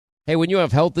Hey, when you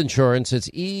have health insurance, it's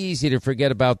easy to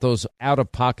forget about those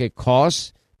out-of-pocket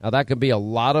costs. Now, that can be a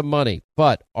lot of money,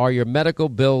 but are your medical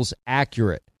bills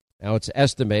accurate? Now, it's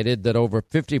estimated that over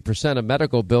 50% of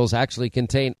medical bills actually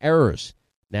contain errors.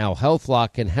 Now,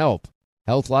 HealthLock can help.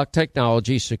 HealthLock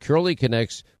technology securely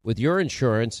connects with your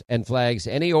insurance and flags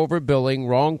any overbilling,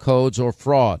 wrong codes, or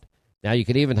fraud. Now, you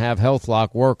can even have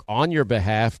HealthLock work on your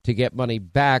behalf to get money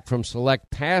back from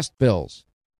select past bills.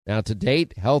 Now, to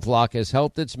date, HealthLock has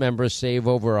helped its members save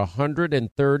over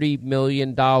 $130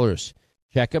 million.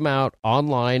 Check them out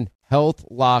online,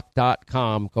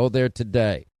 healthlock.com. Go there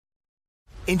today.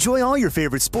 Enjoy all your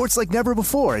favorite sports like never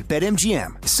before at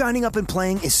BetMGM. Signing up and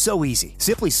playing is so easy.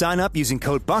 Simply sign up using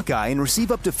code Buckeye and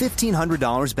receive up to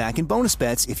 $1,500 back in bonus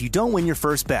bets if you don't win your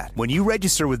first bet. When you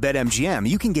register with BetMGM,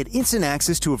 you can get instant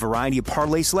access to a variety of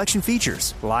parlay selection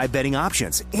features, live betting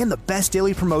options, and the best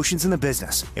daily promotions in the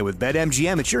business. And with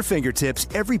BetMGM at your fingertips,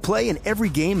 every play and every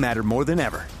game matter more than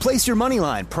ever. Place your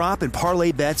moneyline, prop, and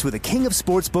parlay bets with the king of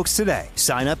sportsbooks today.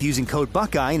 Sign up using code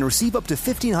Buckeye and receive up to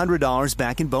 $1,500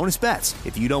 back in bonus bets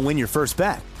if you don't win your first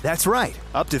bet. That's right,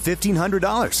 up to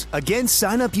 $1,500. Again,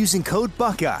 sign up using code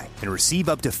Buckeye and receive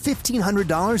up to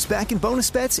 $1,500 back in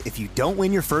bonus bets if you don't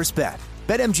win your first bet.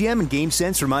 BetMGM and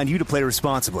GameSense remind you to play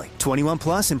responsibly. 21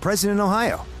 plus and present in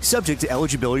Ohio. Subject to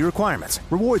eligibility requirements.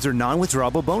 Rewards are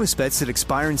non-withdrawable bonus bets that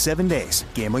expire in 7 days.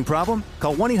 Gambling problem?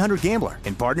 Call 1-800-GAMBLER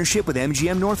in partnership with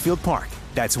MGM Northfield Park.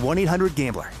 That's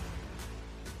 1-800-GAMBLER.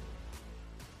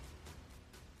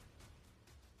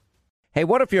 Hey,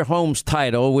 what if your home's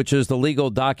title, which is the legal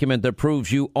document that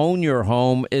proves you own your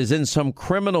home, is in some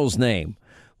criminal's name?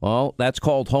 Well, that's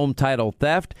called home title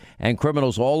theft, and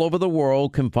criminals all over the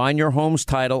world can find your home's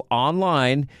title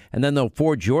online, and then they'll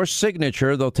forge your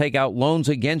signature. They'll take out loans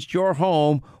against your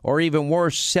home, or even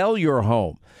worse, sell your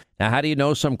home. Now, how do you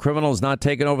know some criminal is not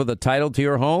taking over the title to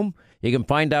your home? You can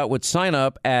find out with sign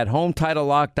up at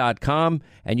HometitleLock.com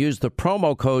and use the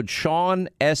promo code Sean,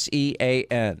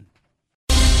 S-E-A-N.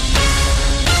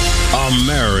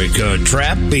 America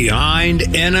trapped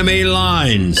behind enemy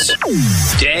lines.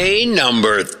 Day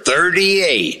number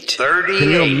 38. Can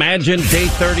you imagine day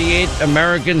 38,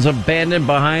 Americans abandoned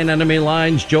behind enemy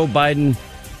lines? Joe Biden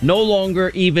no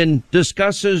longer even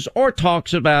discusses or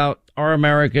talks about our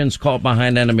Americans caught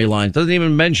behind enemy lines. Doesn't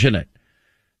even mention it.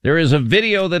 There is a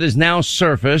video that is now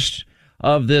surfaced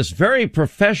of this very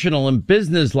professional and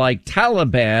businesslike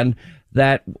Taliban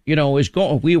that, is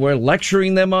going. We were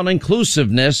lecturing them on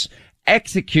inclusiveness,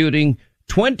 executing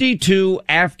 22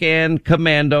 Afghan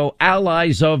commando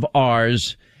allies of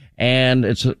ours. And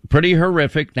it's pretty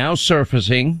horrific, now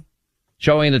surfacing,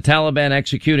 showing the Taliban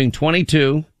executing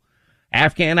 22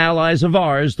 Afghan allies of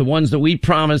ours, the ones that we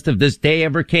promised if this day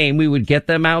ever came, we would get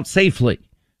them out safely.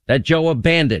 That Joe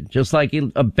abandoned, just like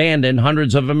he abandoned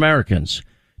hundreds of Americans,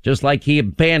 just like he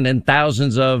abandoned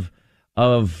thousands of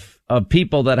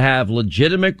people that have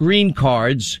legitimate green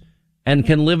cards and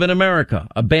can live in America.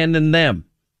 Abandon them.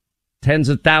 Tens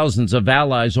of thousands of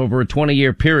allies over a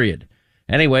 20-year period.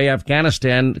 Anyway,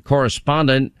 Afghanistan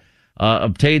correspondent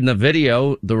obtained the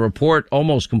video. The report,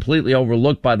 almost completely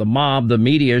overlooked by the mob, the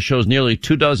media, shows nearly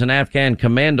 24 Afghan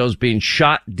commandos being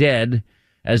shot dead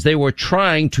as they were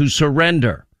trying to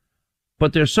surrender.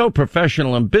 But they're so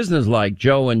professional and businesslike,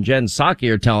 Joe and Jen Psaki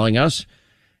are telling us.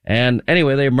 And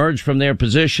anyway, they emerged from their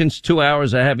positions, 2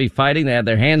 hours of heavy fighting. They had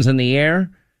their hands in the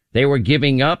air. They were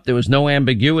giving up. There was no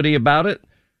ambiguity about it.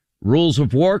 Rules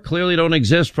of war clearly don't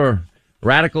exist for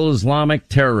radical Islamic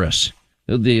terrorists.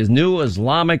 The new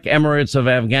Islamic Emirates of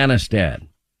Afghanistan.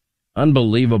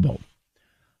 Unbelievable.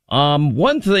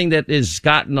 One thing that has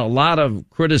gotten a lot of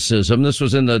criticism, this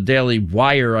was in the Daily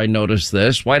Wire, I noticed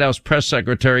this. White House Press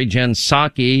Secretary Jen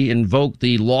Psaki invoked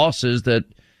the losses that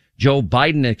Joe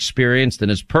Biden experienced in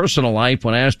his personal life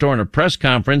when asked during a press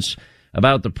conference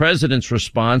about the president's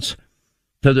response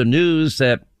to the news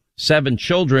that 7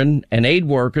 children and aid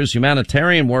workers,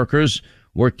 humanitarian workers,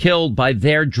 were killed by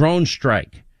their drone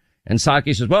strike. And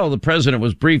Psaki says, well, the president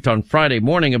was briefed on Friday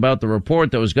morning about the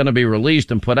report that was going to be released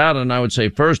and put out. And I would say,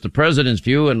 first, the president's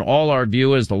view and all our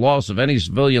view is the loss of any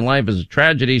civilian life is a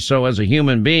tragedy. So as a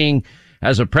human being,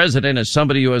 as a president, as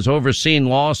somebody who has overseen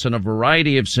loss in a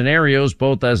variety of scenarios,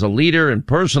 both as a leader and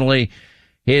personally,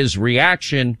 his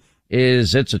reaction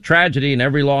is it's a tragedy and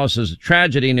every loss is a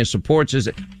tragedy, and his support is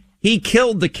he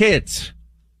killed the kids.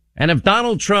 And if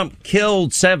Donald Trump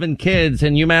killed 7 kids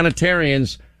and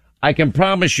humanitarians, I can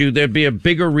promise you there'd be a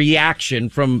bigger reaction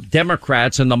from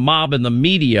Democrats and the mob and the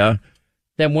media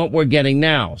than what we're getting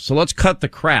now. So let's cut the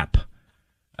crap.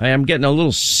 I am getting a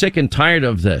little sick and tired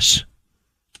of this.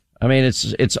 I mean,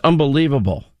 it's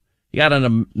unbelievable. You got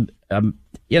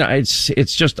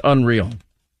it's just unreal.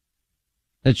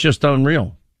 It's just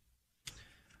unreal.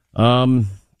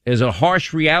 There's a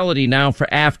harsh reality now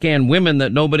for Afghan women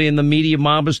that nobody in the media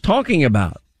mob is talking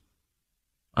about.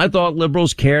 I thought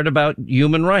liberals cared about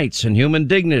human rights and human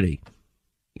dignity.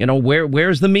 You know,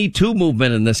 where's the Me Too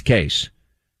movement in this case?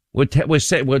 We're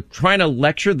trying to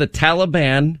lecture the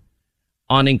Taliban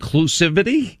on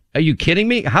inclusivity? Are you kidding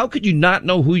me? How could you not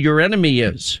know who your enemy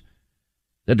is?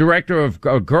 The director of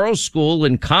a girls' school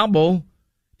in Kabul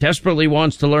desperately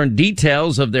wants to learn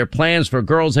details of their plans for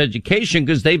girls' education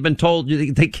because they've been told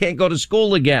they can't go to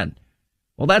school again.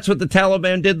 Well, that's what the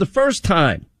Taliban did the first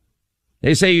time.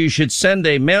 They say you should send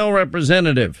a male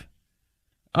representative.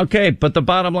 Okay, but the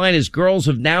bottom line is girls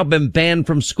have now been banned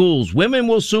from schools. Women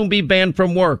will soon be banned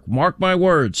from work. Mark my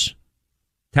words.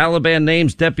 Taliban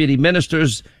names deputy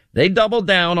ministers. They double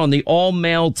down on the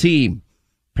all-male team.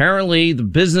 Apparently, the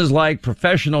business-like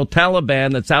professional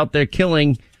Taliban that's out there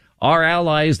killing our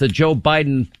allies that Joe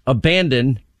Biden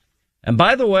abandoned. And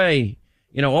by the way,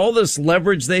 you know, all this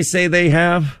leverage they say they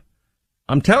have,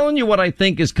 I'm telling you what I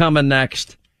think is coming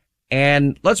next.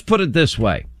 And let's put it this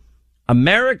way.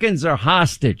 Americans are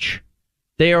hostage.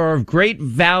 They are of great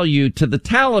value to the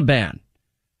Taliban.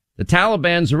 The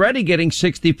Taliban's already getting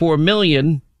 $64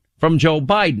 million from Joe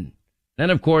Biden. Then,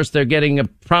 of course, they're getting a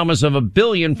promise of $1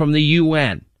 billion from the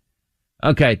UN.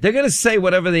 Okay, they're going to say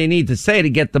whatever they need to say to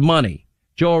get the money.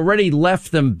 Joe already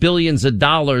left them billions of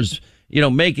dollars, you know,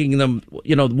 making them,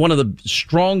 you know, one of the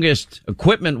strongest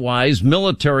equipment-wise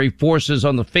military forces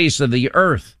on the face of the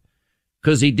earth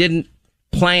because he didn't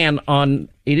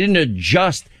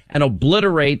adjust and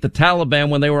obliterate the Taliban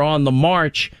when they were on the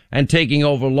march and taking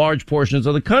over large portions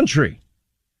of the country.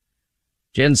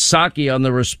 Jen Psaki on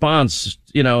the response,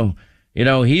 you know,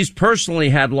 he's personally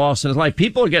had loss in his life.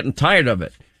 People are getting tired of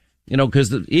it, you know,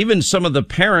 because even some of the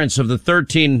parents of the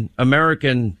 13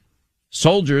 American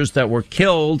soldiers that were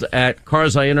killed at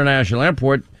Karzai International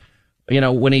Airport, you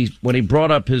know, when he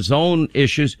brought up his own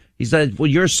issues, he said, well,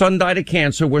 your son died of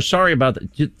cancer. We're sorry about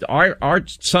that. Our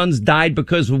sons died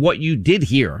because of what you did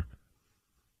here,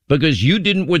 because you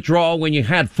didn't withdraw when you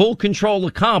had full control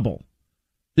of Kabul.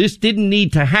 This didn't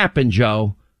need to happen,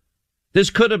 Joe.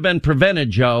 This could have been prevented,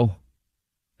 Joe.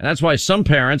 And that's why some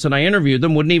parents, and I interviewed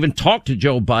them, wouldn't even talk to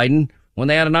Joe Biden when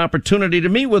they had an opportunity to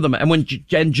meet with him.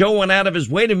 And Joe went out of his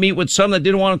way to meet with some that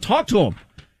didn't want to talk to him.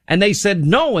 And they said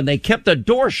no, and they kept the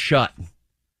door shut.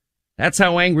 That's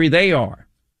how angry they are.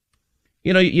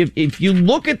 You know, if you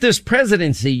look at this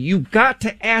presidency, you've got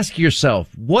to ask yourself,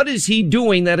 what is he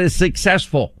doing that is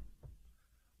successful?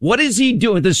 What is he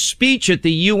doing? The speech at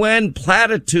the UN,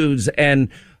 platitudes and,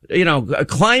 you know,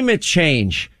 climate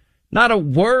change. Not a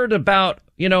word about,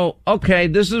 you know, okay,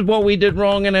 this is what we did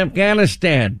wrong in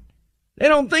Afghanistan. They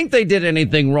don't think they did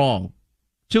anything wrong.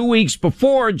 2 weeks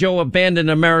before, Joe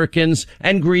abandoned Americans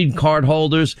and green card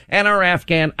holders and our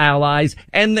Afghan allies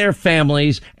and their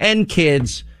families and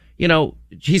kids. You know,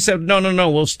 he said,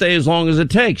 no, we'll stay as long as it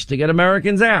takes to get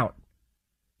Americans out.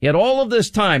 He had all of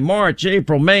this time, March,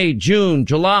 April, May, June,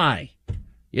 July,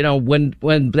 you know, when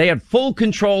they had full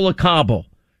control of Kabul,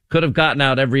 could have gotten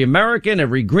out every American,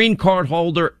 every green card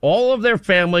holder, all of their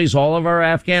families, all of our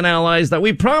Afghan allies that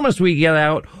we promised we'd get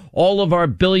out, all of our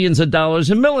billions of dollars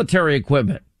in military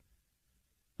equipment.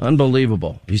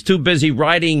 Unbelievable. He's too busy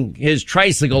riding his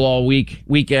tricycle all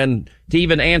weekend to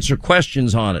even answer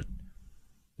questions on it.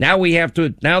 Now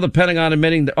the Pentagon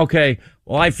admitting that, okay,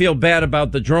 well, I feel bad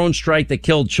about the drone strike that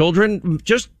killed children.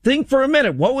 Just think for a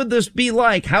minute. What would this be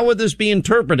like? How would this be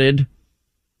interpreted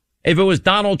if it was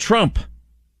Donald Trump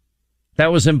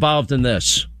that was involved in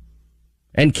this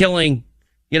and killing,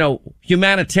 you know,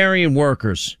 humanitarian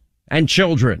workers and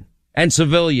children and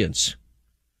civilians?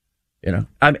 You know,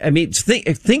 I mean,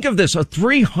 think of this, a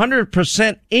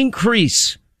 300%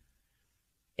 increase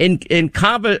in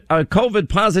COVID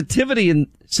positivity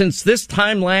since this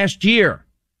time last year.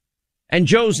 And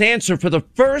Joe's answer for the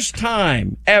first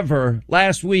time ever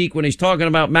last week when he's talking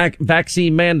about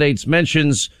vaccine mandates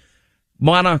mentions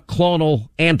monoclonal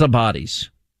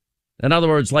antibodies. In other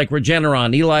words, like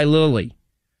Regeneron, Eli Lilly.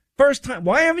 First time.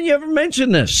 Why haven't you ever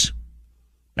mentioned this?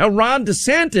 Now, Ron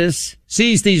DeSantis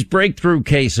sees these breakthrough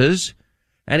cases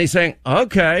and he's saying,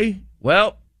 okay,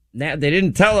 well, now they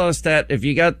didn't tell us that if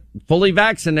you got fully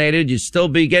vaccinated, you'd still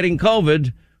be getting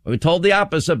COVID. We told the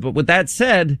opposite. But with that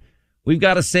said, we've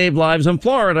got to save lives in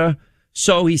Florida.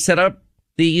 So he set up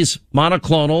these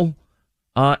monoclonal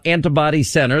antibody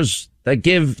centers that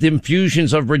give the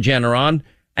infusions of Regeneron.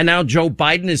 And now Joe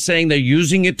Biden is saying they're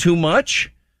using it too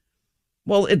much.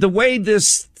 Well, the way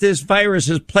this virus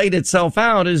has played itself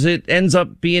out is it ends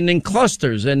up being in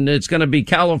clusters, and it's going to be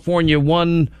California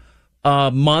one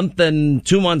a month, and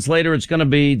 2 months later it's going to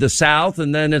be the South,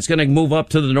 and then it's going to move up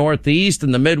to the Northeast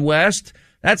and the Midwest.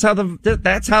 That's how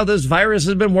this virus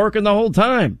has been working the whole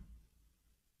time.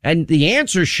 And the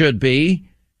answer should be,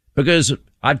 because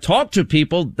I've talked to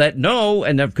people that know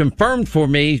and have confirmed for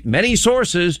me, many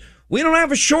sources, we don't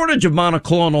have a shortage of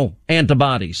monoclonal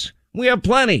antibodies. We have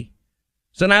plenty.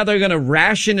 So now they're going to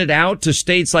ration it out to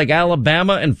states like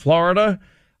Alabama and Florida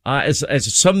as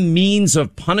some means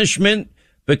of punishment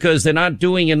because they're not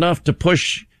doing enough to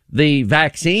push the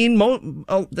vaccine.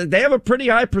 They have a pretty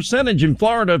high percentage in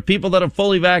Florida of people that are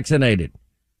fully vaccinated.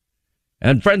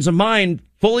 And friends of mine,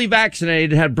 fully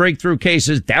vaccinated, had breakthrough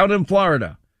cases down in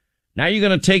Florida. Now you're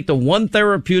going to take the one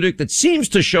therapeutic that seems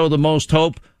to show the most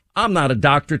hope. I'm not a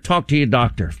doctor. Talk to your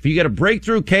doctor. If you get a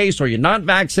breakthrough case or you're not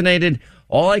vaccinated,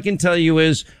 all I can tell you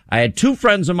is I had two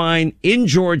friends of mine in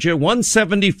Georgia, one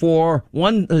 74,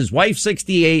 his wife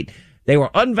 68. They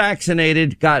were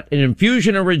unvaccinated, got an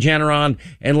infusion of Regeneron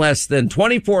in less than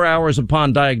 24 hours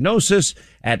upon diagnosis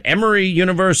at Emory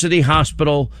University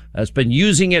Hospital. Has been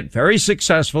using it very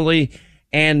successfully,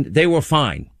 and they were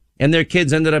fine. And their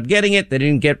kids ended up getting it. They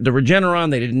didn't get the Regeneron.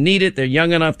 They didn't need it. They're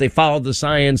young enough. They followed the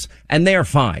science, and they're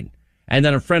fine. And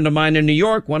then a friend of mine in New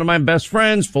York, one of my best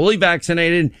friends, fully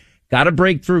vaccinated, got a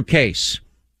breakthrough case.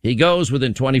 He goes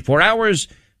within 24 hours.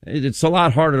 It's a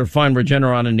lot harder to find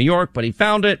Regeneron in New York, but he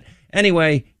found it.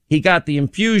 Anyway, he got the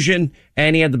infusion,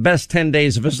 and he had the best 10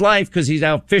 days of his life because he's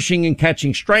out fishing and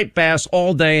catching striped bass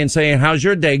all day and saying, how's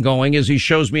your day going? As he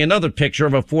shows me another picture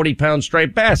of a 40-pound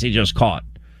striped bass he just caught.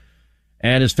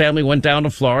 And his family went down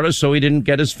to Florida so he didn't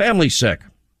get his family sick.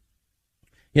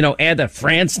 You know, add that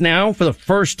France now, for the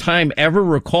first time ever,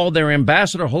 recalled their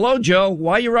ambassador. Hello, Joe.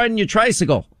 Why are you riding your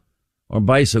tricycle? Or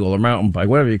bicycle or mountain bike,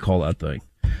 whatever you call that thing.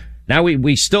 Now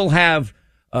we still have,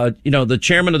 the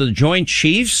chairman of the Joint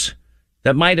Chiefs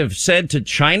that might have said to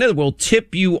China, we'll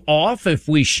tip you off if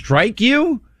we strike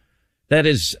you. That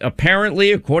is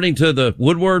apparently, according to the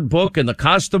Woodward book and the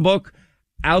Costa book,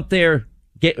 out there,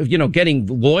 getting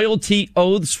loyalty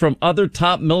oaths from other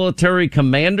top military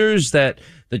commanders that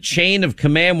the chain of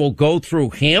command will go through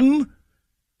him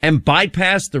and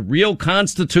bypass the real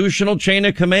constitutional chain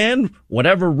of command,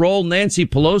 whatever role Nancy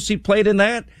Pelosi played in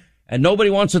that. And nobody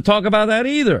wants to talk about that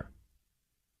either.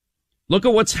 Look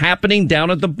at what's happening down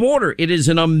at the border. It is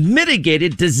an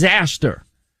unmitigated disaster.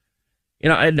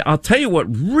 And I'll tell you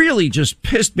what really just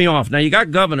pissed me off. Now, you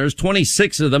got governors,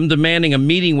 26 of them, demanding a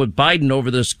meeting with Biden over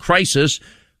this crisis,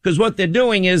 because what they're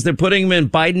doing is they're putting them in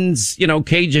Biden's,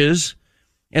 cages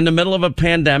in the middle of a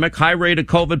pandemic, high rate of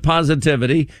COVID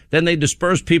positivity. Then they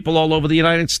disperse people all over the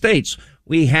United States.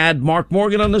 We had Mark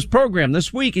Morgan on this program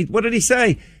this week. What did he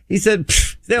say? He said,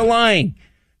 they're lying.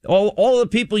 All the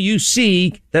people you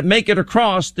see that make it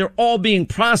across, they're all being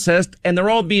processed and they're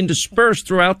all being dispersed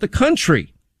throughout the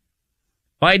country.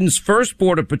 Biden's first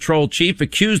Border Patrol chief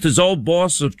accused his old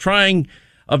boss of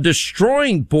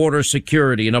destroying border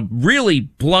security. In a really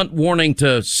blunt warning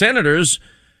to senators,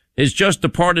 his just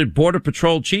departed Border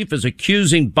Patrol chief is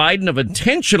accusing Biden of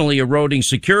intentionally eroding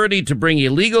security to bring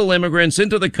illegal immigrants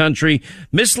into the country,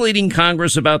 misleading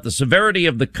Congress about the severity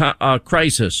of the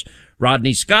crisis.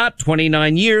 Rodney Scott,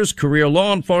 29 years, career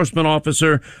law enforcement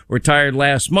officer, retired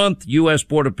last month, U.S.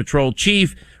 Border Patrol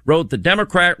chief, wrote the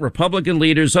Democrat, Republican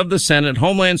leaders of the Senate,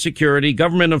 Homeland Security,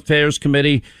 Government Affairs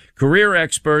Committee, career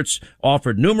experts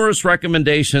offered numerous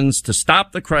recommendations to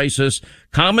stop the crisis.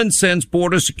 Common sense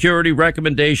border security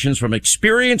recommendations from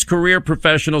experienced career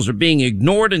professionals are being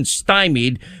ignored and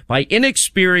stymied by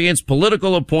inexperienced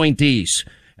political appointees.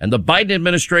 And the Biden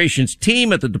administration's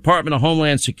team at the Department of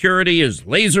Homeland Security is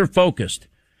laser focused.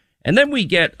 And then we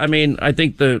get, I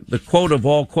think the quote of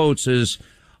all quotes is,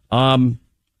 the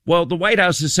White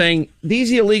House is saying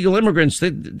these illegal immigrants,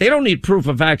 they don't need proof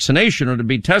of vaccination or to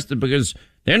be tested because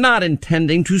they're not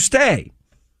intending to stay.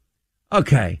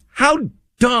 Okay. How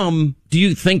dumb do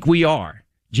you think we are,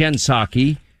 Jen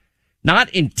Psaki? Not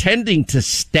intending to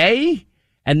stay?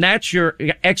 And that's your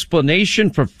explanation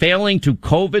for failing to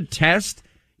COVID test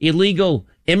illegal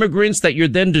immigrants that you're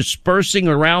then dispersing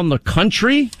around the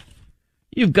country?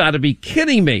 You've got to be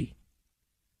kidding me.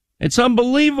 It's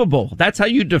unbelievable. That's how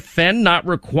you defend not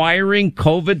requiring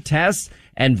COVID tests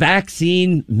and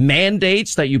vaccine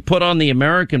mandates that you put on the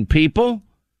American people?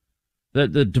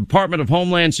 The Department of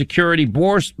Homeland Security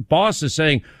boss is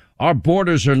saying our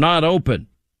borders are not open.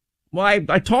 Well,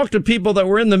 I talked to people that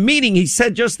were in the meeting. He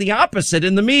said just the opposite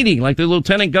in the meeting, like the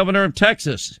lieutenant governor of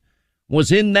Texas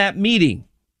was in that meeting.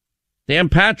 Dan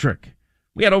Patrick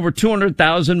We had over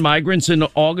 200,000 migrants in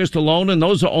August alone, and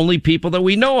those are only people that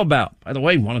we know about. By the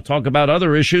way, want to talk about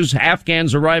other issues?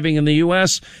 Afghans arriving in the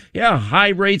U.S. Yeah,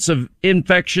 high rates of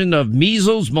infection of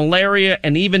measles, malaria,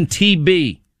 and even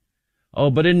TB. Oh,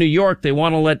 but in New York, they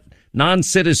want to let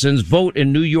non-citizens vote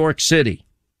in New York City.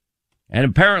 And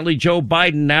apparently Joe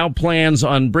Biden now plans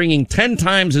on bringing 10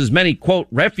 times as many, quote,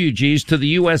 refugees to the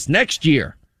U.S. next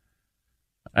year.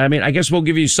 I mean, I guess we'll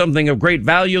give you something of great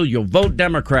value. You'll vote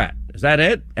Democrat. Is that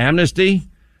it? Amnesty?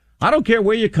 I don't care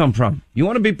where you come from. You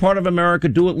want to be part of America,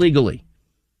 do it legally.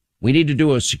 We need to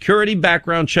do a security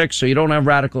background check so you don't have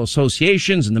radical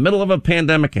associations in the middle of a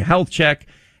pandemic, a health check.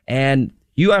 And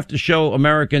you have to show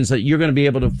Americans that you're going to be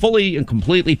able to fully and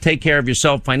completely take care of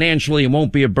yourself financially and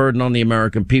won't be a burden on the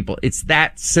American people. It's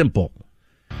that simple.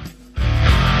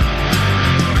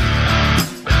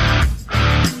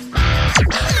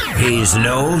 He's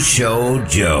no-show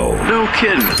Joe. No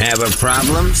kidding. Have a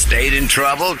problem? Stayed in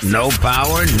trouble? No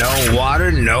power? No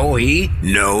water? No heat?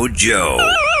 No Joe.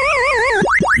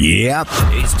 Yep,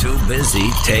 he's too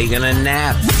busy taking a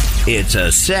nap. It's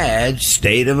a sad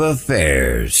state of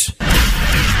affairs.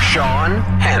 Sean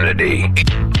Hannity.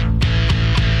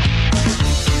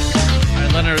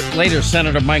 Later,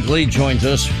 Senator Mike Lee joins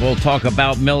us. We'll talk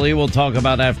about Milley. We'll talk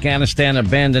about Afghanistan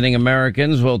abandoning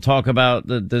Americans. We'll talk about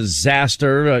the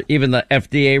disaster, even the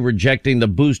FDA rejecting the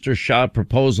booster shot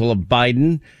proposal of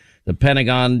Biden. The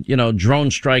Pentagon,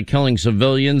 drone strike killing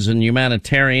civilians and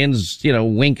humanitarians,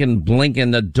 winking,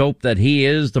 blinking the dope that he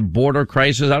is, the border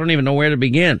crisis. I don't even know where to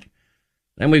begin.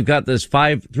 Then we've got this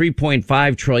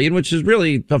 $3.5 trillion, which is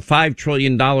really the $5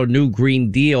 trillion new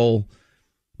Green Deal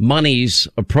monies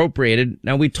appropriated.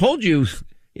 Now, we told you,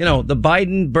 the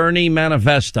Biden-Bernie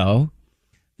manifesto,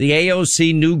 the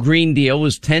AOC new Green Deal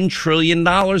was $10 trillion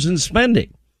in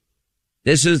spending.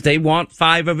 They want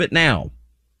 5 of it now.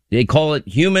 They call it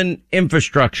human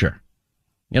infrastructure.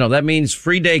 That means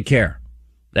free daycare.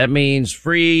 That means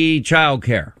free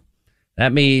childcare.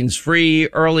 That means free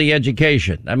early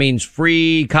education. That means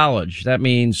free college. That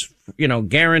means,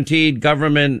 guaranteed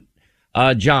government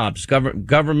jobs,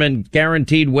 government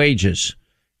guaranteed wages,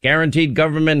 guaranteed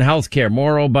government health care,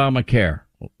 more Obamacare.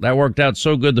 That worked out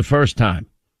so good the first time.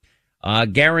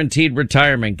 Guaranteed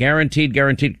retirement, guaranteed.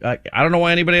 I don't know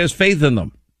why anybody has faith in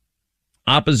them.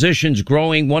 Opposition's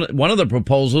growing. One of the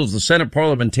proposals, the Senate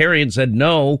parliamentarians said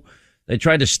no. They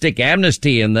tried to stick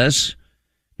amnesty in this.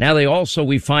 Now they also,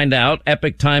 we find out,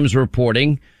 Epoch Times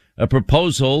reporting, a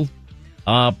proposal,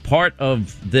 part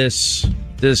of this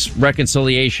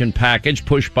reconciliation package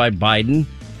pushed by Biden.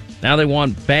 Now they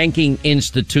want banking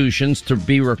institutions to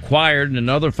be required and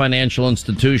other financial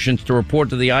institutions to report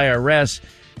to the IRS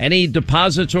any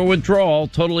deposits or withdrawal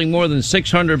totaling more than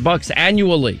 $600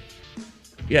 annually.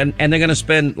 And they're going to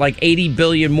spend like $80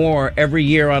 billion more every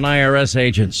year on IRS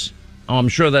agents. Oh, I'm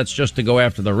sure that's just to go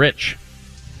after the rich.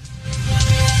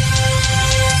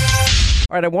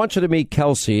 All right, I want you to meet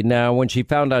Kelsey. Now, when she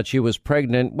found out she was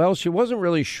pregnant, well, she wasn't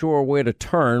really sure where to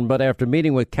turn, but after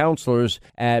meeting with counselors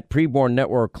at Preborn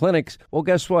Network clinics, well,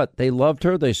 guess what? They loved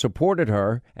her, they supported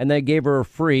her, and they gave her a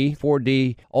free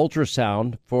 4D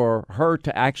ultrasound for her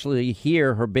to actually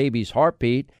hear her baby's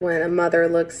heartbeat. When a mother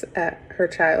looks at her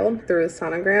child through a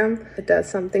sonogram, it does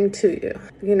something to you.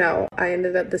 I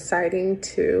ended up deciding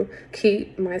to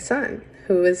keep my son,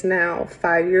 who is now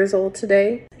 5 years old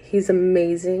today. He's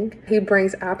amazing. He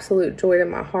brings absolute joy to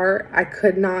my heart. I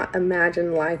could not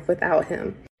imagine life without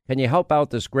him. Can you help out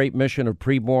this great mission of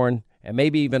Preborn? And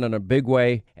maybe even in a big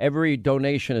way, every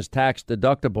donation is tax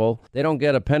deductible. They don't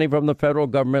get a penny from the federal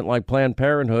government like Planned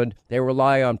Parenthood. They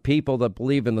rely on people that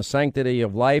believe in the sanctity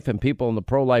of life and people in the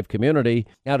pro-life community.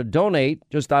 Now, to donate,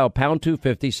 just dial pound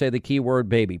 250, say the keyword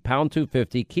baby, pound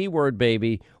 250, keyword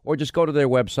baby, or just go to their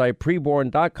website,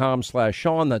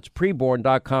 preborn.com/Sean. That's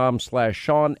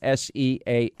preborn.com/Sean,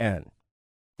 SEAN.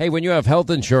 Hey, when you have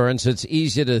health insurance, it's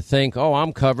easy to think, oh,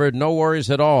 I'm covered, no worries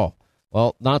at all.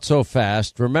 Well, not so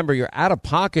fast. Remember, your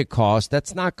out-of-pocket cost,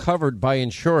 that's not covered by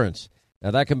insurance.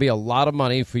 Now, that can be a lot of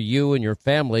money for you and your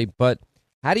family, but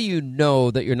how do you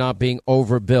know that you're not being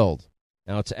overbilled?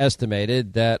 Now, it's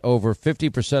estimated that over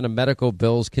 50% of medical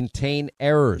bills contain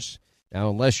errors. Now,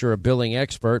 unless you're a billing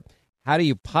expert, how do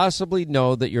you possibly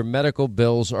know that your medical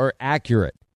bills are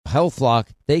accurate?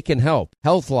 HealthLock, they can help.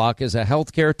 HealthLock is a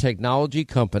healthcare technology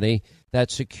company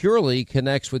that securely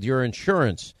connects with your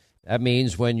insurance. That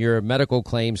means when your medical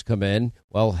claims come in,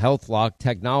 well, HealthLock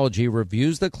technology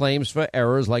reviews the claims for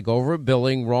errors like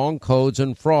overbilling, wrong codes,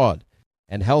 and fraud.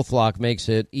 And HealthLock makes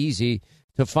it easy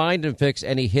to find and fix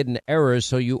any hidden errors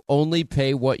so you only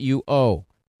pay what you owe.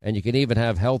 And you can even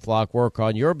have HealthLock work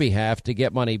on your behalf to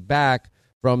get money back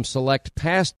from select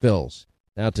past bills.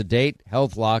 Now, to date,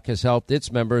 HealthLock has helped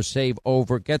its members save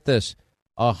over, get this,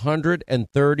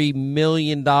 $130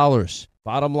 million.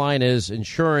 Bottom line is,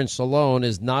 insurance alone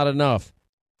is not enough.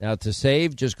 Now, to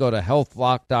save, just go to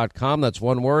healthlock.com. That's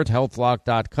one word,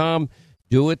 healthlock.com.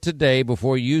 Do it today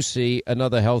before you see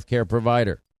another healthcare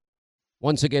provider.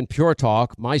 Once again, Pure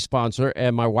Talk, my sponsor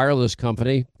and my wireless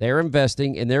company, they're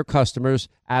investing in their customers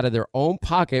out of their own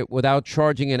pocket without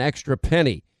charging an extra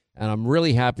penny. And I'm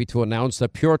really happy to announce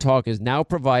that Pure Talk is now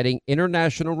providing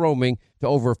international roaming to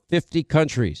over 50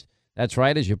 countries. That's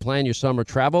right. As you plan your summer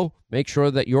travel, make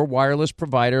sure that your wireless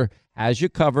provider has you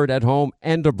covered at home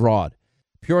and abroad.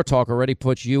 Pure Talk already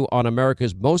puts you on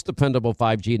America's most dependable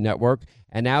 5G network,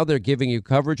 and now they're giving you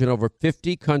coverage in over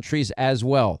 50 countries as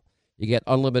well. You get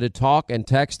unlimited talk and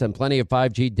text and plenty of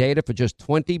 5G data for just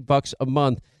 $20 a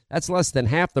month. That's less than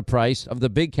half the price of the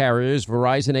big carriers,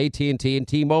 Verizon, AT&T, and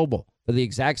T-Mobile, for the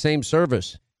exact same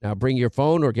service. Now bring your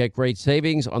phone or get great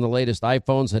savings on the latest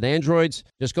iPhones and Androids.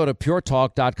 Just go to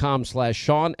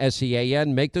puretalk.com/Sean,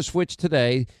 S-E-A-N. Make the switch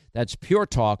today. That's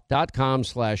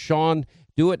puretalk.com/Sean.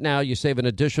 Do it now. You save an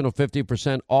additional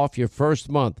 50% off your first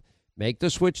month. Make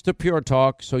the switch to Pure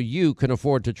Talk so you can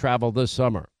afford to travel this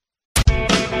summer.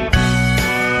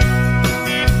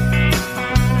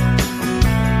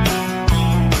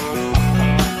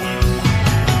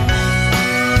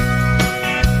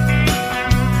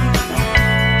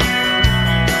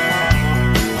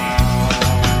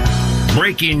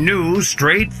 Breaking news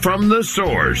straight from the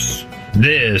source.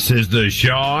 This is the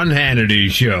Sean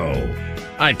Hannity Show.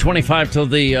 All right, 25 till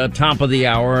the top of the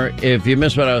hour. If you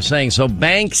missed what I was saying, so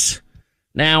banks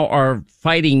now are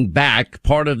fighting back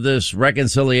part of this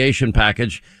reconciliation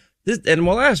package. And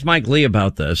we'll ask Mike Lee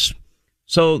about this.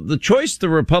 So the choice the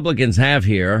Republicans have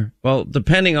here, well,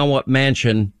 depending on what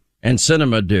Manchin and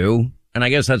Sinema do, and I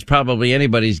guess that's probably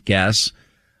anybody's guess,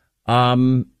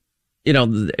 the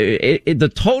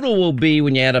total will be,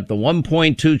 when you add up the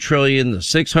 1.2 trillion, the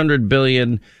 600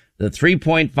 billion, the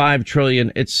 3.5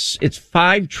 trillion, it's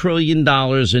 $5 trillion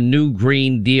in new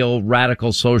Green Deal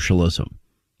radical socialism.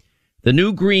 The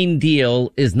new Green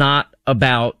Deal is not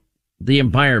about the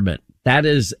environment. That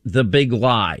is the big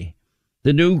lie.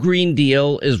 The new Green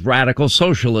Deal is radical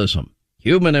socialism,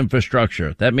 human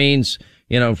infrastructure. That means,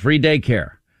 free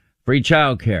daycare, free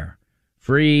childcare,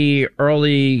 free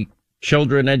early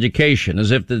children education, as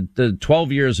if the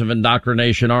 12 years of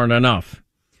indoctrination aren't enough.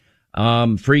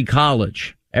 Free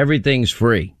college. Everything's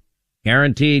free.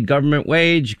 Guaranteed government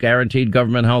wage, guaranteed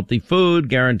government healthy food,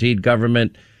 guaranteed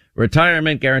government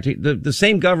retirement, guaranteed the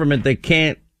same government that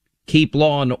can't keep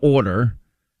law and order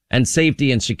and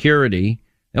safety and security.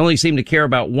 They only seem to care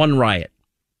about one riot.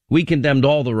 We condemned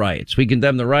all the riots. We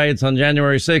condemned the riots on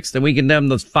January 6th, and we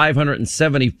condemned the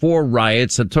 574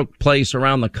 riots that took place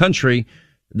around the country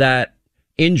that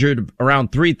injured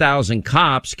around 3,000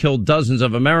 cops, killed dozens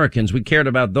of Americans. We cared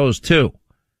about those too.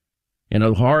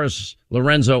 Horace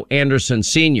Lorenzo Anderson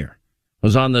Sr.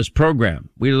 was on this program.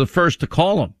 We were the first to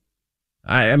call him.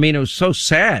 I mean, it was so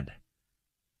sad.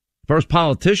 First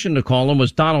politician to call him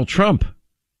was Donald Trump.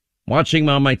 Watching him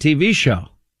on my TV show.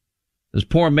 This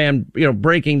poor man,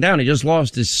 breaking down. He just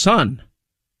lost his son.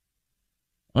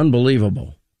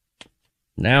 Unbelievable.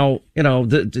 Now,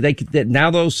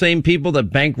 now those same people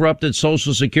that bankrupted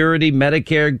Social Security,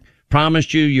 Medicare,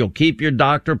 promised you'll keep your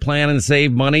doctor plan and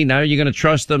save money. Now you're going to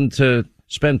trust them to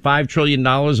spend $5 trillion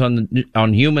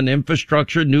on human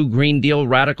infrastructure, new Green Deal,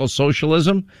 radical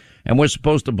socialism. And we're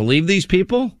supposed to believe these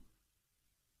people?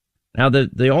 Now,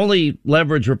 the only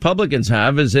leverage Republicans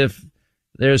have is if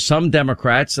there's some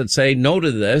Democrats that say no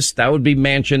to this. That would be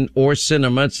Manchin or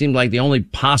Sinema. It seemed like the only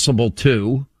possible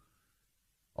two.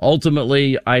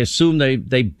 Ultimately, I assume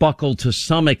they buckle to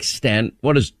some extent.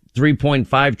 What does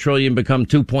 3.5 trillion become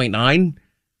 2.9?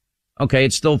 Okay,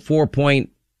 it's still $5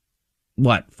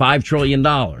 trillion.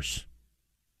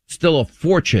 Still a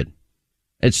fortune.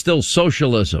 It's still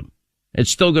socialism. It's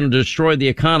still going to destroy the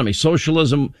economy.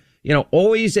 Socialism,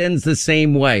 always ends the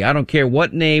same way. I don't care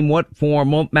what name, what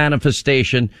form, what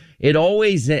manifestation. It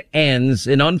always ends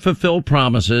in unfulfilled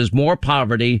promises, more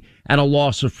poverty, and a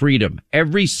loss of freedom.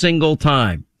 Every single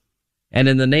time. And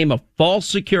in the name of false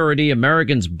security,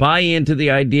 Americans buy into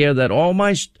the idea that all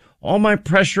my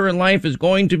pressure in life is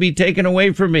going to be taken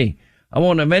away from me. I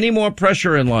won't have any more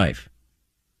pressure in life.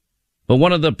 But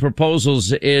one of the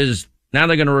proposals is now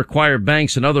they're going to require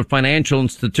banks and other financial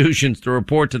institutions to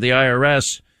report to the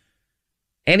IRS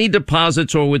any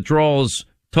deposits or withdrawals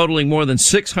totaling more than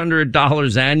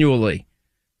 $600 annually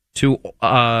to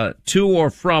or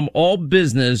from all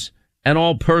business and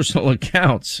all personal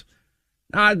accounts.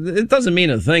 It doesn't mean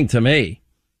a thing to me.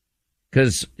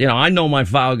 Because, I know my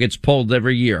file gets pulled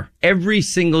every year. Every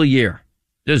single year.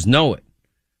 Just know it.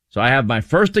 So I have my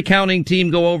first accounting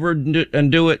team go over and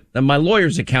do it, and my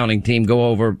lawyer's accounting team go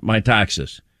over my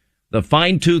taxes. The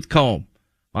fine-tooth comb.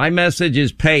 My message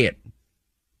is pay it.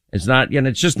 It's not,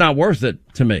 it's just not worth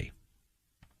it to me.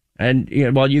 And,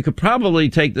 you could probably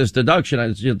take this deduction.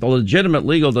 It's just a legitimate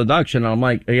legal deduction. I'm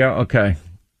like, yeah, okay.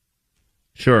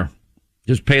 Sure.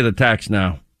 Just pay the tax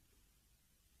now.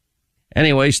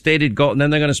 Anyway, stated goal, and then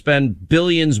they're going to spend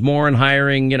billions more in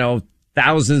hiring,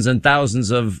 thousands and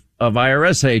thousands of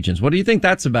IRS agents. What do you think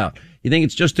that's about? You think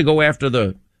it's just to go after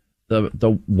the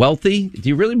wealthy? Do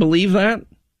you really believe that?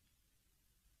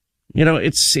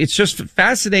 It's just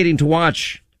fascinating to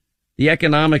watch the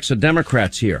economics of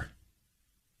Democrats here.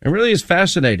 It really is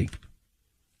fascinating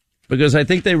because I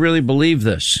think they really believe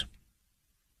this.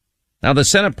 Now, the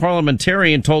Senate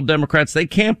parliamentarian told Democrats they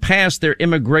can't pass their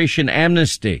immigration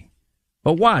amnesty.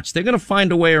 But watch, they're going to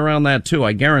find a way around that, too.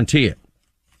 I guarantee it.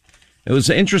 It was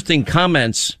interesting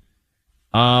comments.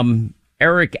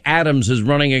 Eric Adams is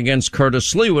running against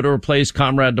Curtis Sliwa to replace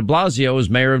Comrade de Blasio as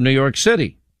mayor of New York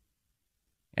City.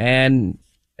 And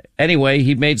anyway,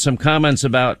 he made some comments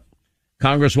about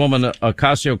Congresswoman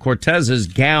Ocasio-Cortez's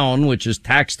gown, which is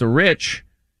tax the rich.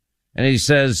 And he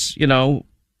says,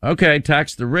 okay,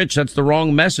 tax the rich. That's the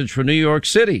wrong message for New York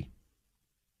City.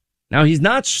 Now, he's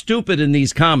not stupid in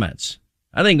these comments.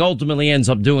 I think ultimately ends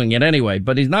up doing it anyway,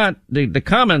 but he's not, the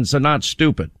comments are not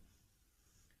stupid.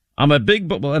 I'm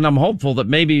hopeful that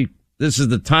maybe this is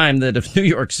the time that if New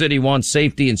York City wants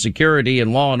safety and security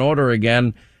and law and order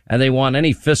again, and they want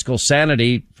any fiscal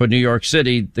sanity for New York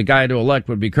City, the guy to elect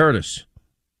would be Curtis.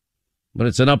 But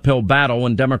it's an uphill battle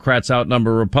when Democrats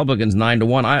outnumber Republicans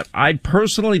 9-1. I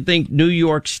personally think New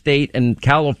York State and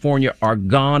California are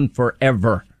gone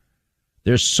forever.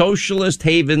 They're socialist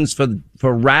havens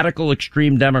for radical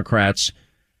extreme Democrats.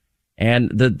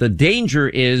 And the danger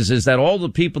is that all the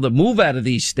people that move out of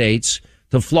these states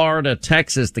to Florida,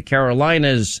 Texas, the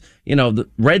Carolinas, the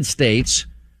red states,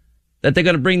 that they're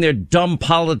going to bring their dumb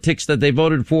politics that they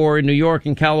voted for in New York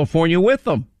and California with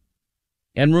them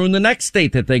and ruin the next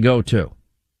state that they go to.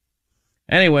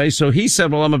 Anyway, so he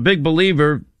said, well, I'm a big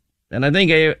believer, and I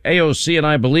think AOC and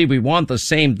I believe we want the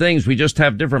same things. We just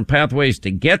have different pathways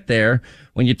to get there.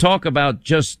 When you talk about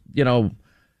just,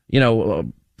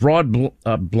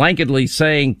 blanketly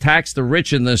saying tax the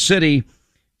rich in the city, he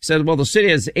said, well, the city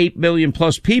has 8 million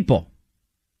plus people.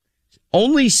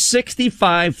 Only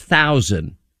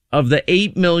 65,000 of the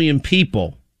 8 million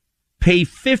people pay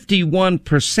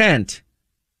 51%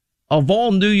 of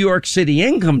all New York City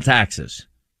income taxes.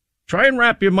 Try and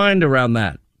wrap your mind around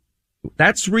that.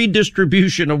 That's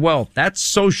redistribution of wealth. That's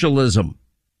socialism.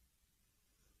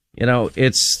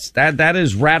 That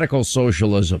is radical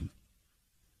socialism.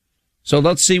 So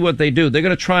let's see what they do. They're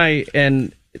going to try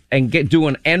and do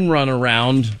an end run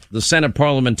around the Senate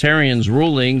parliamentarians'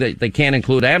 ruling that they can't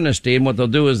include amnesty. And what they'll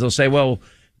do is they'll say, well,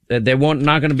 they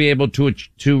not going to be able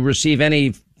to receive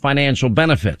any financial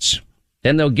benefits.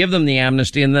 Then they'll give them the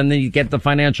amnesty, and then they get the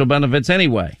financial benefits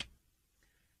anyway.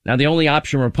 Now, the only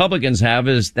option Republicans have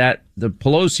is that the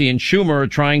Pelosi and Schumer are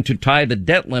trying to tie the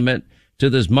debt limit to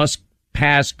this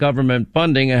must-pass government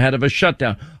funding ahead of a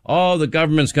shutdown. Oh, the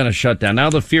government's going to shut down.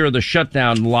 Now the fear of the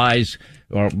shutdown lies,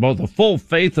 or both the full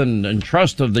faith and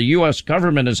trust of the U.S.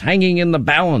 government is hanging in the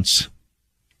balance.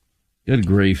 Good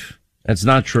grief. That's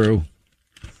not true.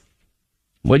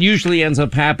 What usually ends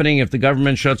up happening if the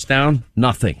government shuts down?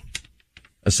 Nothing.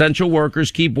 Essential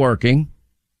workers keep working,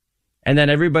 and then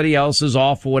everybody else is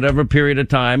off for whatever period of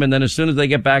time, and then as soon as they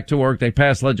get back to work, they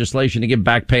pass legislation to give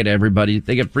back pay to everybody.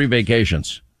 They get free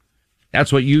vacations.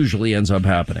 That's what usually ends up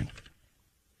happening.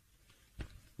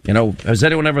 Has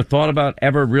anyone ever thought about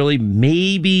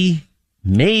maybe,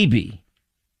 they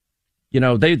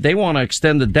want to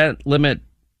extend the debt limit,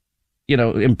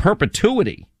 in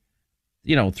perpetuity,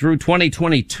 through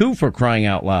 2022 for crying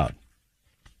out loud.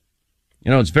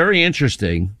 It's very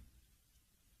interesting.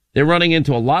 They're running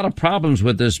into a lot of problems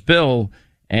with this bill,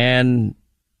 and,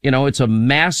 it's a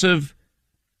massive,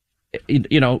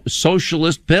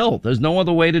 socialist bill. There's no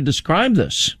other way to describe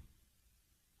this.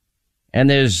 And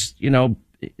there's,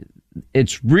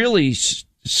 it's really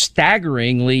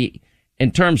staggeringly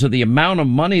in terms of the amount of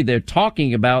money they're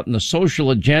talking about and the social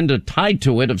agenda tied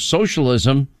to it of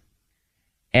socialism,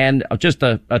 and just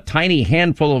a tiny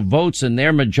handful of votes in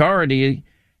their majority.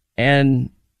 And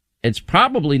it's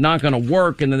probably not going to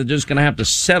work, and they're just going to have to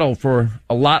settle for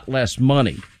a lot less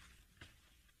money.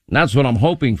 And that's what I'm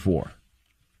hoping for.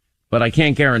 But I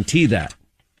can't guarantee that.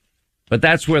 But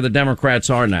that's where the Democrats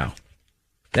are now.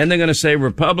 Then they're going to say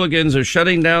Republicans are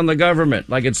shutting down the government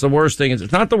like it's the worst thing.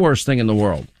 It's not the worst thing in the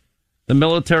world. The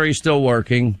military is still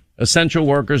working. Essential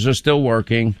workers are still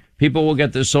working. People will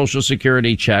get their Social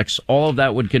Security checks. All of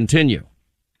that would continue.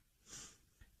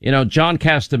 You know, John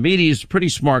Castamedi is a pretty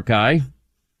smart guy. You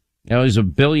know, he's a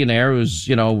billionaire who's,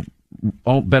 you know,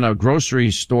 been a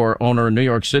grocery store owner in New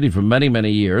York City for many,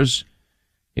 many years.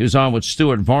 He was on with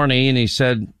Stuart Varney, and he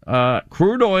said,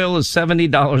 crude oil is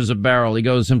 $70 a barrel. He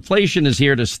goes, inflation is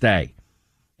here to stay.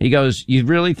 He goes, you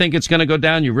really think it's going to go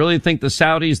down? You really think the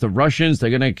Saudis, the Russians, they're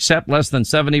going to accept less than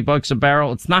 $70 a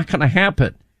barrel? It's not going to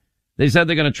happen. They said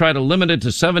they're going to try to limit it to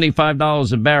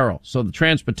 $75 a barrel. So the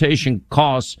transportation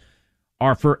costs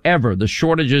are forever. The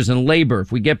shortages in labor.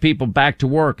 If we get people back to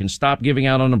work and stop giving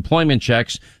out unemployment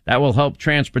checks, that will help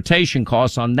transportation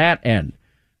costs on that end.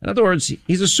 In other words,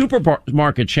 he's a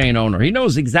supermarket chain owner. He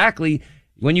knows exactly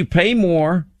when you pay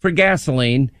more for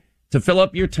gasoline to fill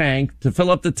up your tank, to fill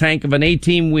up the tank of an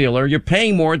 18-wheeler, you're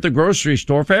paying more at the grocery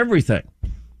store for everything.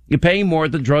 You're paying more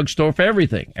at the drugstore for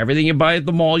everything. Everything you buy at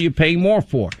the mall, you're paying more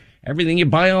for. Everything you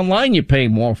buy online, you're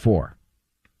paying more for.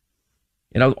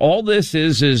 You know, all this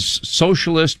is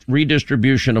socialist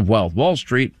redistribution of wealth. Wall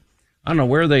Street, I don't know,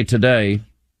 where are they today?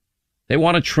 They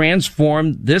want to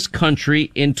transform this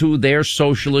country into their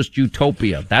socialist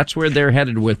utopia. That's where they're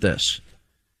headed with this.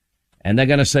 And they're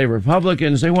going to say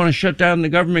Republicans, they want to shut down the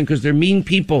government because they're mean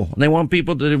people. And they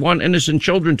want innocent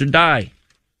children to die.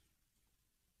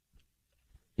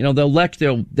 You know,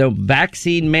 they'll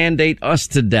vaccine mandate us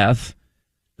to death.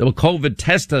 They'll COVID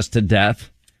test us to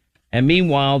death. And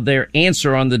meanwhile, their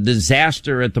answer on the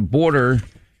disaster at the border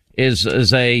is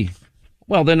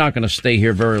well, they're not going to stay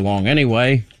here very long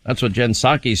anyway. That's what Jen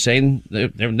Psaki's saying.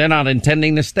 They're not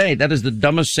intending to stay. That is the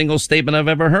dumbest single statement I've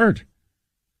ever heard.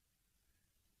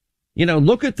 You know,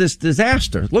 look at this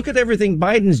disaster. Look at everything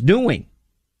Biden's doing.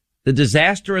 The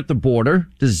disaster at the border,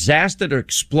 disaster,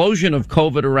 explosion of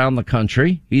COVID around the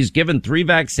country. He's given 3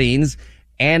 vaccines,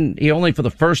 and he only for the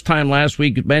first time last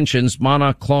week mentions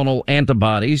monoclonal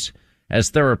antibodies as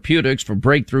therapeutics for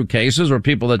breakthrough cases or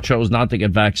people that chose not to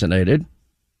get vaccinated.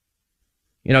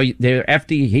 You know, the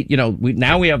FDA, you know,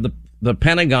 now we have the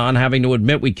Pentagon having to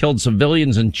admit we killed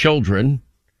civilians and children.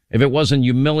 If it wasn't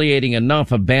humiliating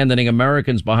enough, abandoning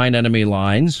Americans behind enemy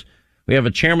lines. We have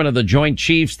a chairman of the Joint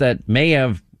Chiefs that may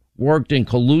have worked in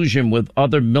collusion with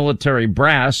other military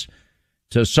brass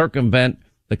to circumvent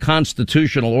the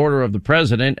constitutional order of the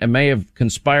president and may have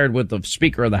conspired with the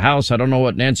Speaker of the House. I don't know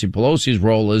what Nancy Pelosi's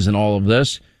role is in all of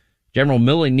this. General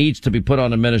Milley needs to be put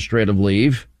on administrative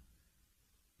leave.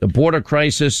 The border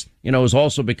crisis, you know, is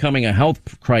also becoming a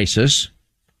health crisis.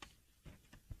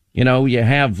 You know, you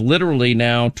have literally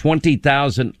now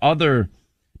 20,000 other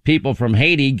people from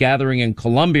Haiti gathering in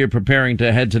Colombia preparing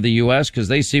to head to the U.S. because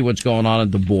they see what's going on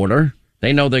at the border.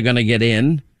 They know they're going to get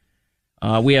in.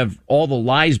 We have all the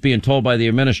lies being told by the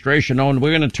administration. Oh, and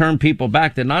we're going to turn people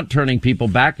back. They're not turning people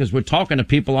back because we're talking to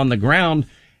people on the ground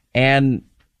and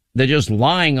they're just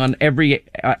lying on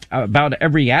about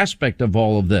every aspect of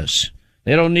all of this.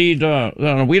 They don't need,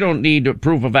 we don't need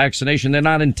proof of vaccination. They're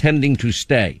not intending to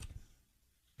stay.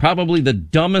 Probably the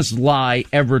dumbest lie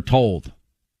ever told.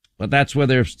 But that's what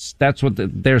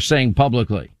they're saying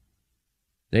publicly.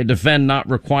 They defend not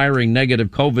requiring negative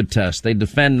COVID tests. They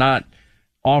defend not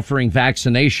offering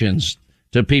vaccinations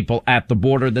to people at the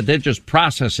border that they're just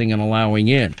processing and allowing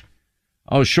in.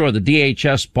 Oh, sure. The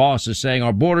DHS boss is saying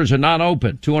our borders are not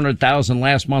open. 200,000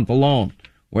 last month alone.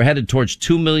 We're headed towards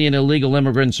 2 million illegal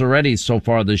immigrants already so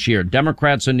far this year.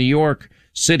 Democrats in New York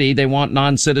City, they want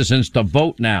non-citizens to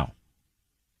vote now.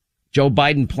 Joe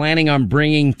Biden planning on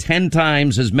bringing 10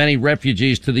 times as many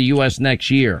refugees to the U.S.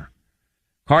 next year.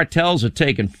 Cartels are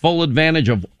taking full advantage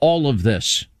of all of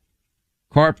this.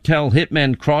 Cartel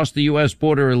hitmen crossed the U.S.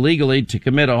 border illegally to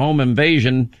commit a home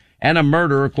invasion and a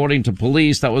murder, according to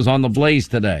police. That was on the Blaze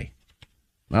today.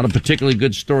 Not a particularly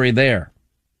good story there.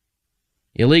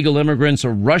 Illegal immigrants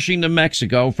are rushing to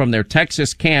Mexico from their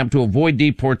Texas camp to avoid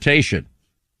deportation.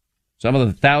 Some of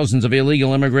the thousands of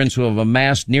illegal immigrants who have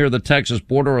amassed near the Texas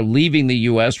border are leaving the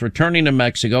U.S., returning to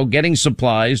Mexico, getting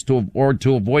supplies to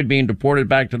avoid being deported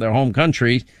back to their home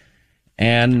country.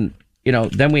 And, you know,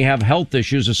 then we have health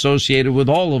issues associated with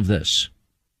all of this.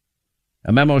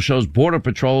 A memo shows Border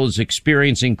Patrol is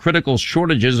experiencing critical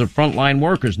shortages of frontline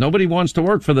workers. Nobody wants to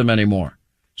work for them anymore.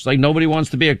 It's like nobody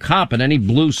wants to be a cop in any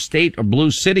blue state or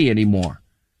blue city anymore.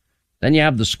 Then you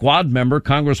have the squad member,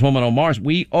 Congresswoman Omar.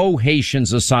 We owe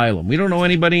Haitians asylum. We don't owe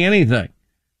anybody anything.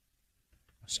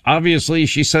 Obviously,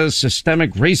 she says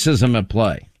systemic racism at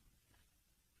play.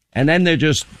 And then they're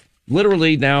just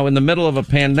literally now in the middle of a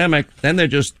pandemic, then they're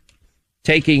just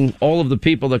taking all of the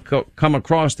people that come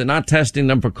across, they're not testing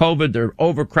them for COVID. They're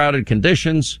overcrowded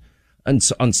conditions,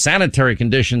 unsanitary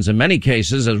conditions in many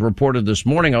cases, as reported this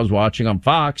morning. I was watching on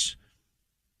Fox.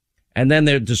 And then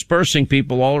they're dispersing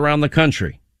people all around the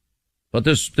country. But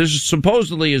this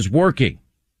supposedly is working.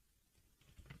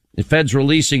 The Fed's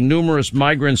releasing numerous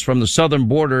migrants from the southern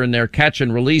border in their catch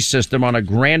and release system on a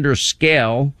grander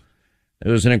scale.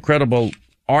 There was an incredible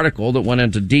article that went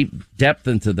into deep depth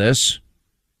into this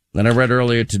that I read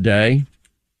earlier today.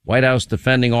 White House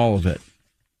defending all of it.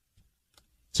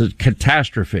 It's a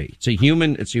catastrophe. It's a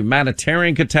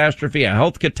humanitarian catastrophe, a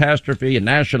health catastrophe, a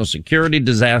national security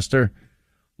disaster.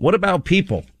 What about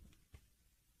people?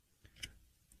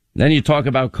 Then you talk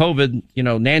about COVID. You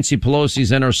know, Nancy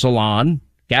Pelosi's in her salon.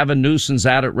 Gavin Newsom's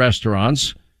out at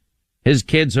restaurants. His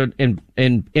kids are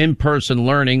in person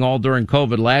learning all during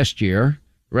COVID last year.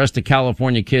 The rest of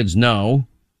California kids know.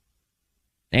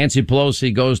 Nancy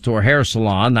Pelosi goes to her hair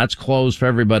salon. That's closed for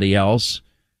everybody else.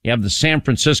 You have the San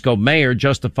Francisco mayor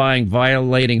justifying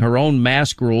violating her own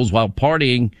mask rules while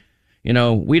partying. You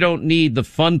know, we don't need the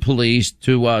fun police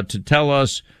to tell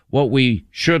us what we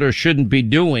should or shouldn't be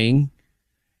doing.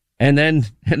 And then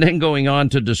going on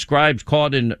to describe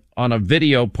caught on a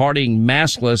video partying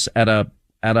maskless at a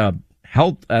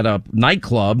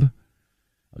nightclub,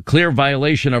 a clear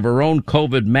violation of her own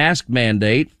COVID mask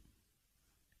mandate.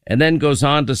 And then goes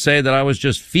on to say that I was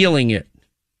just feeling it.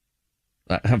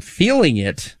 I'm feeling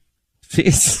it.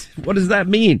 What does that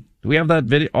mean? Do we have that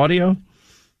video audio?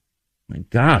 My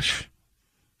gosh,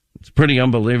 it's pretty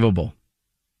unbelievable.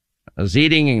 I was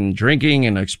eating and drinking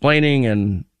and explaining,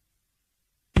 and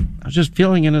I was just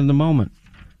feeling it in the moment.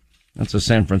 That's a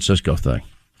San Francisco thing.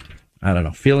 I don't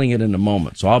know, feeling it in the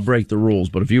moment. So I'll break the rules,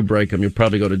 but if you break them, you'll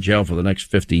probably go to jail for the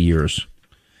next 50 years.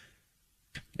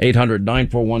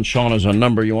 800-941-SEAN is our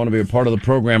number. You want to be a part of the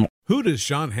program. Who does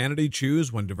Sean Hannity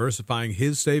choose when diversifying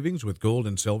his savings with gold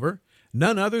and silver?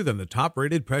 None other than the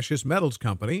top-rated precious metals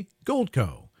company,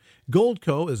 Goldco.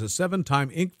 Goldco is a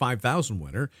 7-time Inc. 5000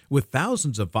 winner with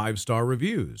thousands of 5-star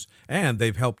reviews, and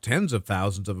they've helped tens of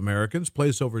thousands of Americans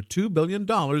place over $2 billion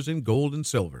in gold and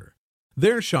silver.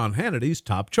 They're Sean Hannity's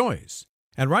top choice.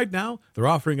 And right now, they're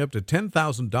offering up to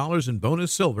 $10,000 in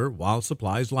bonus silver while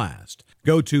supplies last.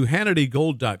 Go to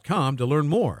HannityGold.com to learn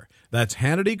more. That's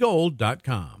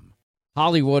HannityGold.com.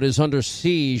 Hollywood is under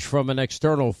siege from an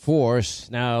external force.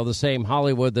 Now, the same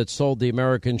Hollywood that sold the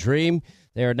American dream,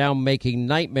 they are now making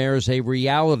nightmares a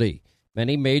reality.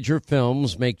 Many major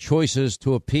films make choices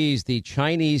to appease the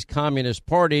Chinese Communist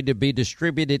Party to be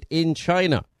distributed in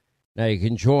China. Now you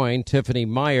can join Tiffany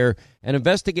Meyer, an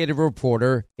investigative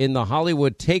reporter in the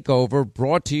Hollywood Takeover,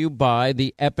 brought to you by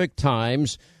the Epoch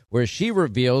Times, where she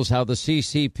reveals how the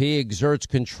CCP exerts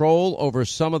control over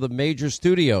some of the major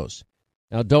studios.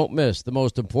 Now don't miss the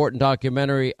most important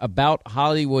documentary about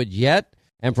Hollywood yet.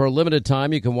 And for a limited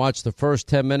time, you can watch the first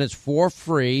 10 minutes for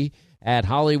free at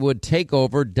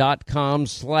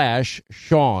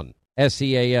HollywoodTakeover.com/Sean,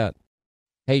 S-E-A-N.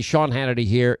 Hey, Sean Hannity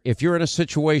here. If you're in a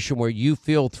situation where you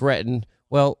feel threatened,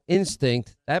 well,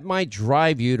 instinct, that might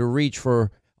drive you to reach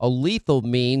for a lethal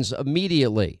means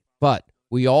immediately. But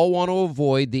we all want to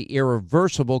avoid the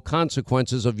irreversible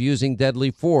consequences of using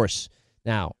deadly force.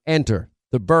 Now, enter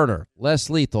the Burner, less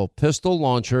lethal pistol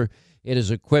launcher. It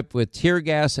is equipped with tear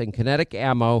gas and kinetic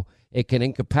ammo. It can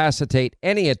incapacitate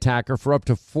any attacker for up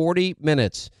to 40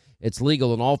 minutes. It's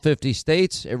legal in all 50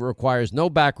 states. It requires no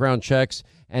background checks,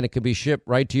 and it can be shipped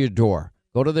right to your door.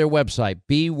 Go to their website,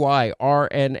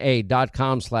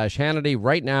 byrna.com/Hannity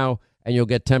right now, and you'll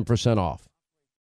get 10% off.